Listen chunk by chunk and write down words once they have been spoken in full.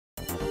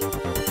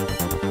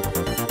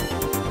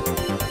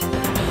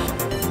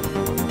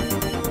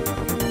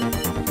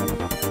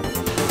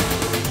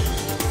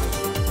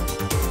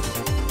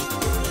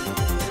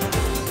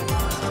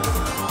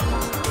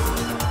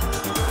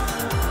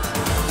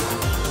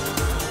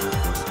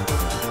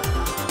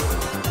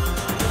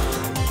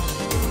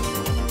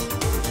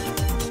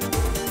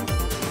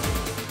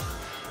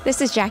This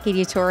is Jackie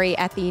Diatori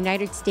at the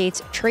United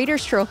States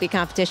Traders Trophy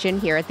competition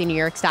here at the New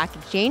York Stock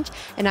Exchange,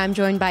 and I'm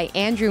joined by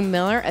Andrew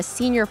Miller, a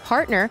senior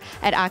partner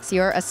at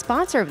Axior, a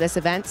sponsor of this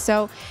event.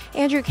 So,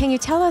 Andrew, can you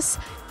tell us,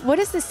 what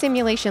is this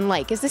simulation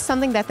like? Is this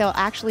something that they'll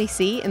actually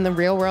see in the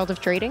real world of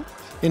trading?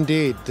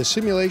 Indeed. The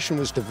simulation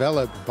was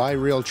developed by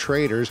real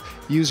traders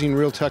using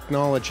real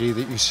technology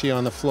that you see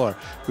on the floor.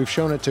 We've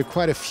shown it to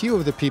quite a few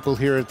of the people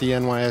here at the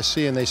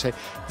NYSE, and they say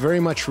very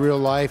much real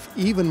life,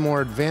 even more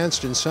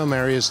advanced in some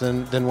areas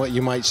than what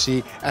you might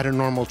see at a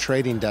normal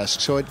trading desk.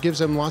 So it gives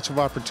them lots of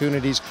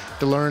opportunities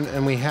to learn,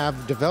 and we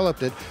have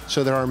developed it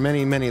so there are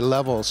many, many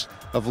levels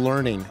of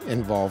learning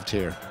involved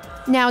here.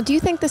 Now, do you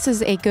think this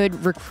is a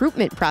good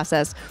recruitment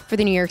process for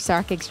the New York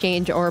Stock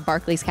Exchange or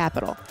Barclays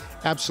Capital?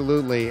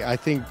 Absolutely. I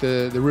think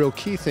the real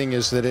key thing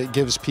is that it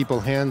gives people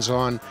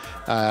hands-on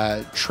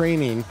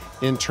training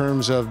in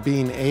terms of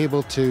being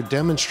able to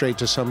demonstrate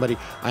to somebody,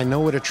 I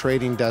know what a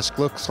trading desk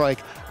looks like,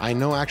 I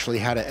know actually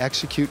how to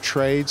execute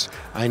trades,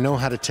 I know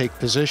how to take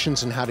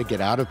positions and how to get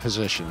out of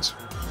positions.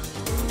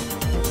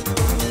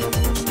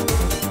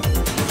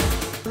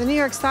 The New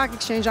York Stock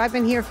Exchange, I've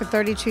been here for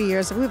 32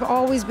 years. We've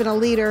always been a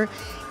leader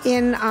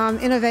in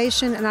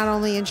innovation, and not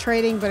only in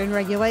trading, but in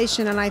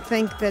regulation, and I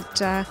think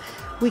that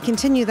we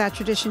continue that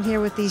tradition here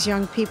with these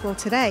young people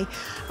today.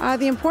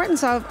 The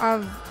importance of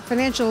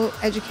financial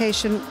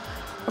education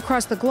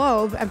across the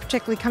globe, and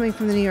particularly coming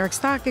from the New York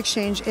Stock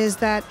Exchange, is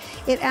that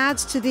it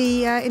adds to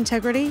the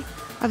integrity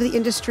of the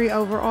industry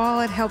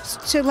overall. It helps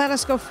to let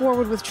us go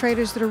forward with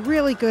traders that are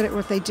really good at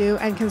what they do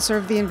and can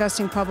serve the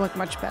investing public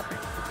much better.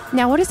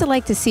 Now, what is it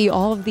like to see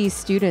all of these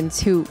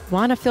students who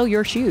want to fill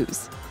your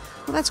shoes?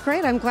 Well, that's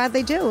great. I'm glad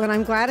they do, and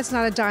I'm glad it's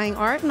not a dying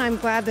art, and I'm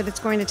glad that it's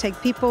going to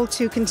take people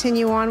to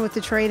continue on with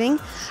the trading,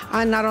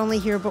 not only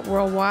here but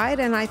worldwide.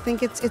 And I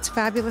think it's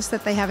fabulous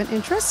that they have an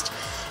interest,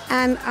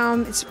 and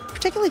it's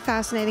particularly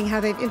fascinating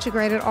how they've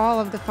integrated all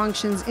of the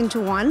functions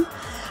into one.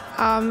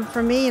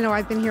 For me,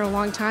 I've been here a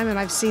long time, and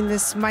I've seen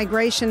this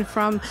migration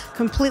from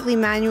completely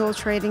manual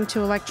trading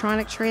to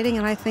electronic trading,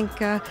 and I think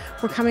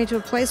we're coming to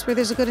a place where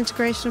there's a good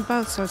integration of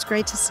both, so it's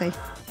great to see.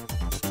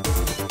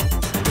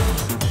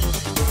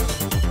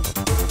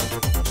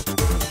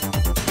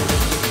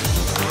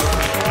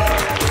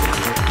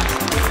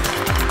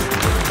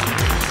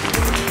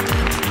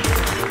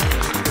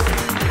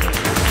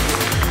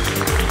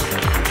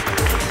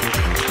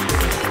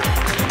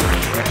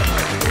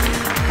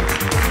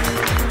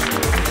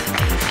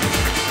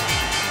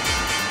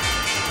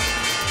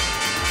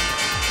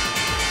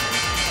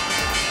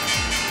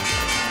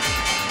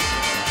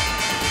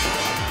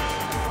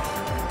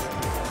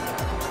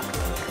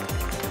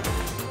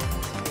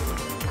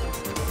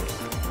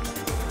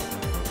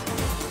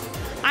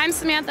 I'm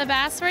Samantha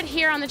Bassford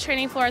here on the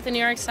trading floor at the New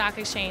York Stock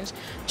Exchange.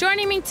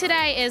 Joining me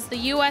today is the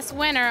U.S.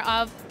 winner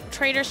of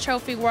Traders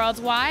Trophy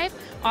Worldwide,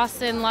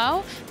 Austin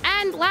Lowe,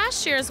 and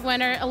last year's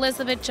winner,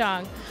 Elizabeth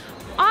Jung.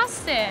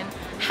 Austin,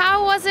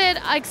 how was it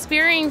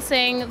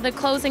experiencing the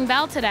closing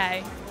bell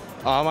today?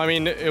 I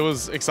mean, it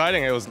was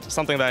exciting. It was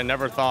something that I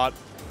never thought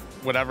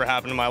would ever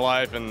happen in my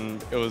life,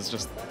 and it was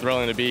just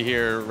thrilling to be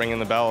here ringing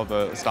the bell at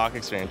the stock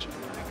exchange.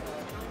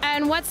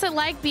 And what's it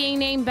like being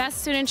named Best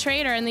Student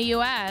Trader in the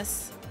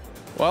U.S.?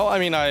 Well, I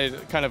mean, I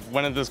kind of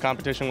went into this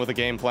competition with a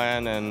game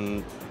plan,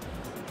 and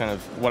kind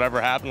of whatever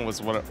happened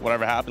was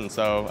whatever happened.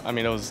 So, I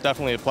mean, it was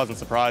definitely a pleasant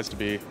surprise to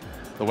be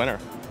the winner.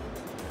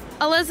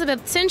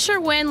 Elizabeth, since your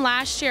win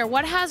last year,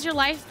 what has your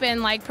life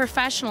been like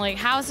professionally?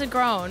 How has it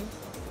grown?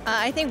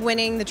 I think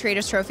winning the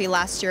Traders Trophy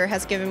last year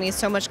has given me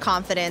so much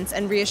confidence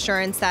and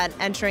reassurance that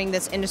entering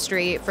this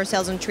industry for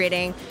sales and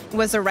trading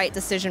was the right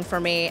decision for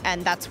me,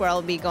 and that's where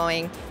I'll be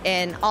going.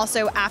 And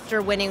also,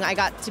 after winning, I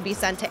got to be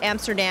sent to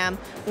Amsterdam,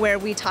 where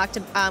we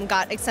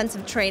got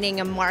extensive training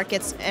in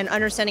markets and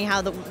understanding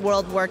how the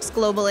world works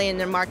globally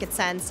in a market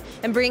sense.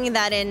 And bringing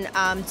that in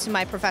to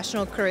my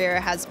professional career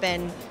has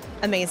been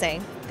amazing.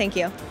 Thank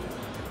you.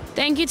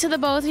 Thank you to the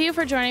both of you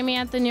for joining me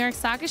at the New York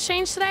Stock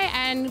Exchange today,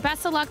 and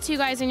best of luck to you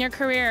guys in your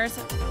careers.